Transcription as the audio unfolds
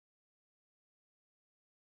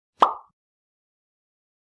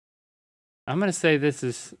I'm gonna say this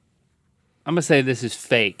is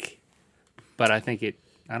fake, but I think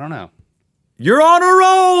I don't know. You're on a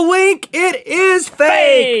roll, Link! It is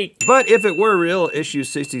fake! But if it were real, issue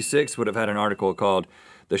 66 would have had an article called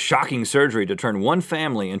 "The Shocking Surgery to Turn One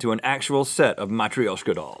Family into an Actual Set of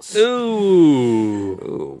Matryoshka Dolls." Ooh.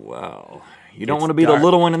 Ooh, wow. You don't want to be the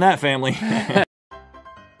little one in that family.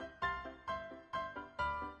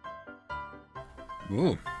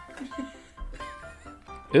 Ooh.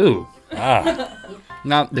 Ooh. Ah.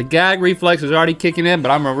 Now, the gag reflex is already kicking in,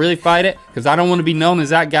 but I'm gonna really fight it, because I don't want to be known as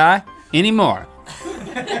that guy anymore.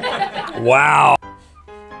 Wow.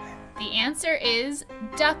 The answer is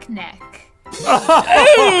duck neck.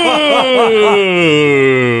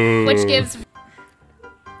 Which gives...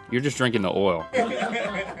 You're just drinking the oil.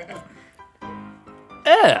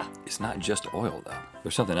 Ugh. It's not just oil, though.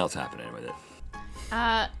 There's something else happening with it.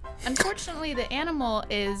 Unfortunately, the animal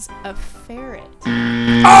is a ferret.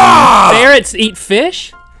 Ah! Ferrets eat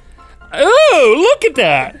fish? Ooh, look at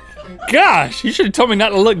that. Gosh, you should have told me not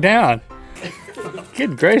to look down.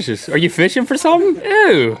 Good gracious. Are you fishing for something?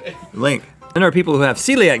 Ew. Link. Then there are people who have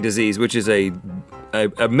celiac disease, which is a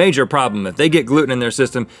major problem. If they get gluten in their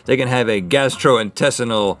system, they can have a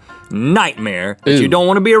gastrointestinal nightmare that you don't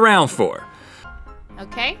want to be around for.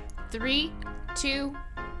 Okay, 3, 2,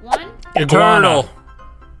 1. Iguana.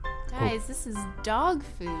 Guys, this is dog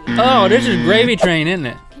food. Oh, this is Gravy Train, isn't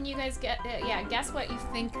it? Can you guys guess what you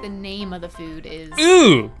think the name of the food is?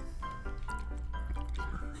 Ooh.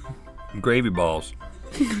 Gravy balls.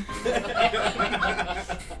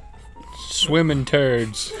 Swimming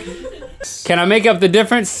turds. Can I make up the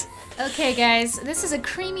difference? Okay, guys, this is a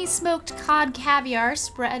creamy smoked cod caviar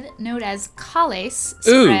spread known as calace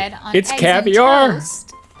spread on it's eggs caviar? and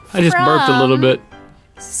toast. I just burped a little bit.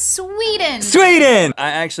 Sweden. Sweden!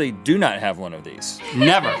 I actually do not have one of these.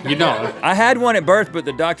 Never, you don't. I had one at birth, but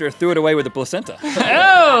the doctor threw it away with the placenta.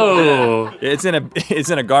 Oh! It's in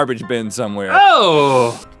a garbage bin somewhere.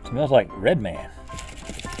 Oh! Smells like Red Man.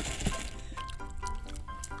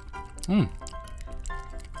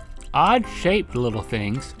 Odd shaped little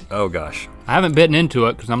things. Oh gosh. I haven't bitten into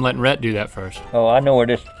it because I'm letting Rhett do that first. Oh, I know where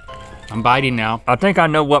this. I'm biting now. I think I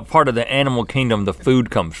know what part of the animal kingdom the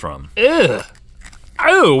food comes from. Ugh.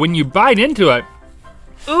 Oh, when you bite into it,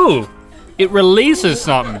 ooh, it releases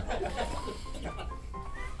something.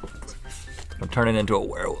 I'm turning into a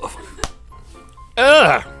werewolf.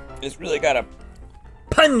 Ugh. It's really got a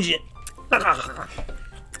pungent.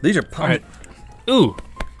 These are pungent. Ooh.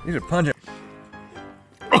 These are pungent.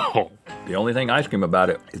 Oh. The only thing ice cream about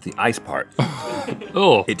it is the ice part.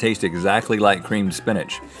 Oh. It tastes exactly like creamed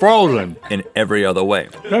spinach. Frozen. In every other way.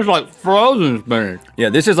 That's like frozen spinach. Yeah,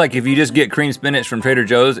 this is like if you just get creamed spinach from Trader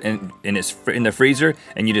Joe's and it's in the freezer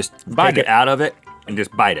and you just take it out of it and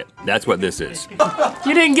just bite it. That's what this is.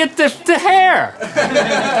 You didn't get the hair.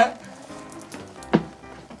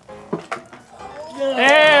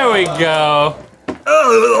 There we go.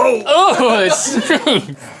 Oh, it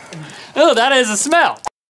stinks. Oh, that is a smell.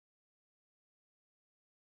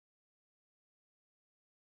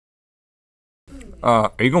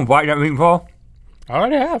 Are you gonna bite that meatball? I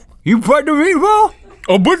already have. You bite the meatball?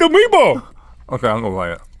 Oh, but the meatball. Okay, I'm gonna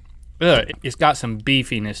bite it. Ugh, it's got some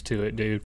beefiness to it, dude.